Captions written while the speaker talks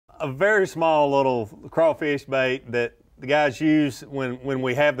a very small little crawfish bait that the guys use when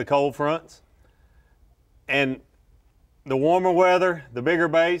we have the cold fronts. And the warmer weather, the bigger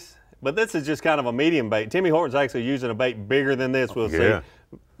baits, but this is just kind of a medium bait. Timmy Horton's actually using a bait bigger than this, we'll see.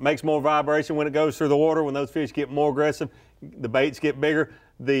 Makes more vibration when it goes through the water. When those fish get more aggressive, the baits get bigger.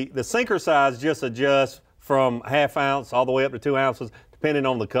 The sinker size just adjusts from ½ ounce all the way up to 2 ounces, depending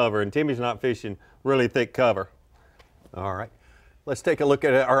on the cover. And Timmy's not fishing really thick cover. All right. Let's take a look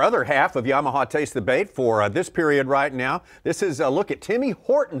at our other half of Yamaha Taste the Bait for this period right now. This is a look at Timmy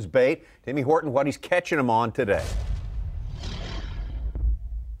Horton's bait. Timmy Horton, what he's catching them on today.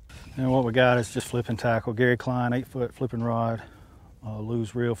 And what we got is just flipping tackle, Gary Klein 8-foot flipping rod,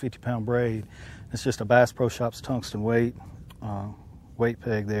 Lou's reel 50-pound braid. It's just a Bass Pro Shops tungsten weight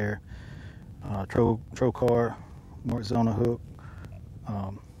peg there. TroKar Zona hook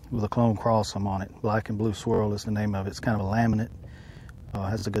with a Klone Crawsome on it. Black and blue swirl is the name of it. It's kind of a laminate.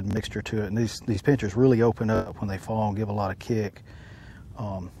 Has a good mixture to it. And these pinchers really open up when they fall and give a lot of kick.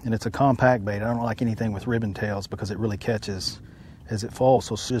 And it's a compact bait. I don't like anything with ribbon tails because it really catches as it falls.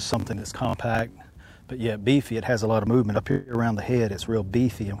 So it's just something that's compact, but yet beefy. It has a lot of movement up here around the head. It's real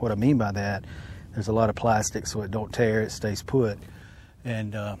beefy. And what I mean by that, there's a lot of plastic so it don't tear, it stays put.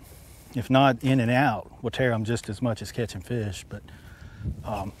 And if not in and out, will tear them just as much as catching fish. But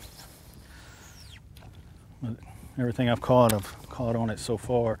everything I've caught on it so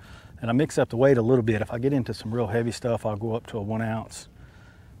far. And I mix up the weight a little bit. If I get into some real heavy stuff, I'll go up to a 1 ounce,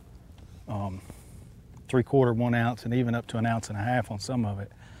 3/4 1 ounce, and even up to 1.5 ounces on some of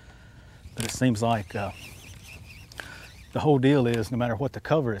it. But it seems like the whole deal is no matter what the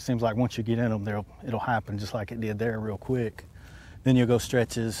cover, it seems like once you get in them, it'll happen just like it did there real quick. Then you'll go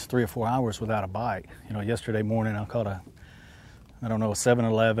stretches 3 or 4 hours without a bite. You know, yesterday morning I caught a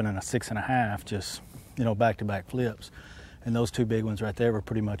 7-11 and a 6.5, just, you know, back-to-back flips. And those two big ones right there were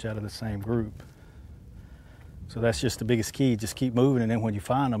pretty much out of the same group. So that's just the biggest key. Just keep moving, and then when you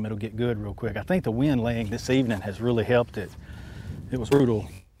find them, it'll get good real quick. I think the wind laying this evening has really helped it. It was brutal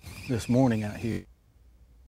this morning out here.